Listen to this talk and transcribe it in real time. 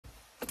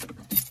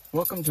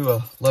Welcome to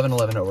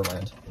 1111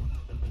 Overland.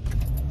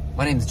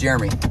 My name's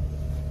Jeremy,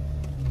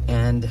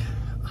 and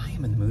I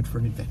am in the mood for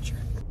an adventure.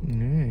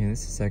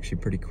 This is actually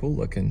pretty cool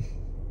looking.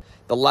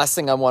 The last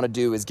thing I want to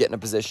do is get in a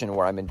position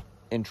where I'm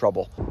in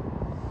trouble.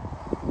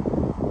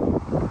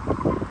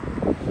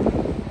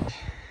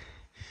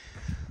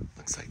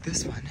 Looks like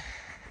this one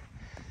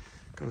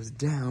goes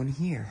down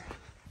here.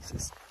 This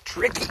is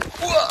tricky.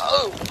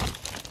 Whoa!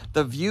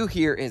 The view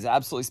here is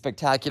absolutely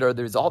spectacular.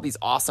 There's all these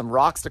awesome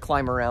rocks to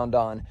climb around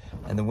on,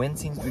 and the wind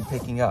seems to be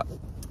picking up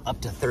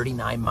to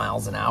 39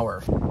 miles an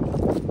hour.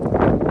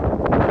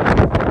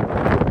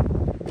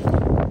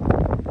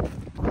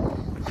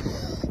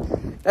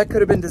 That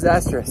could have been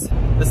disastrous.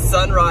 The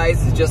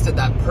sunrise is just at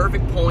that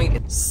perfect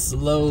point.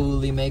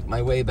 Slowly make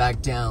my way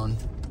back down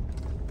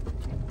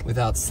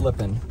without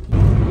slipping.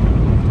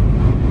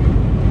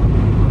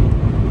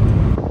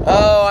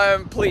 Oh,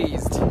 I'm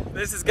pleased.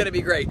 This is gonna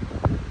be great.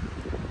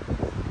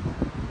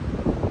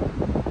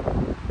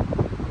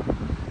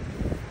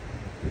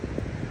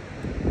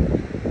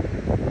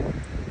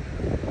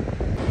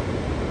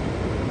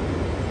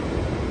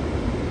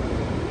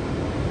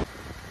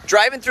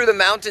 Driving through the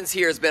mountains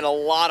here has been a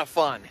lot of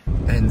fun.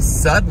 And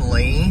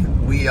suddenly,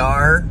 we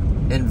are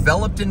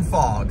enveloped in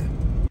fog.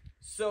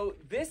 So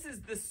this is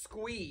the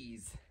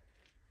squeeze.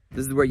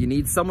 This is where you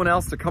need someone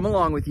else to come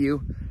along with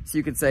you so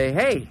you can say,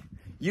 hey,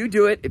 you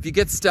do it. If you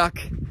get stuck,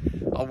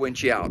 I'll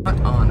winch you out. What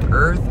on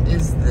earth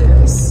is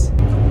this?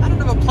 I don't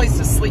have a place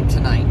to sleep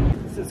tonight.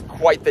 This is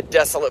quite the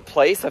desolate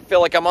place. I feel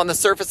like I'm on the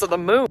surface of the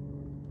moon.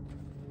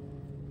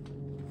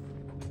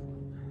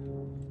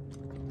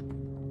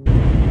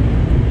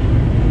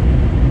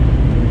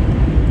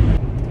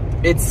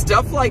 It's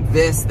stuff like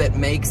this that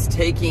makes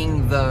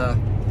taking the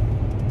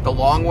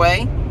long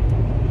way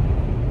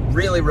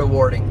really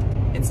rewarding.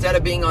 Instead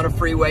of being on a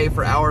freeway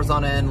for hours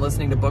on end,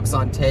 listening to books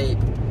on tape,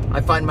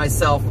 I find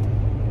myself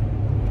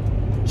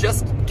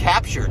just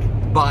captured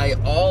by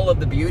all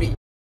of the beauty.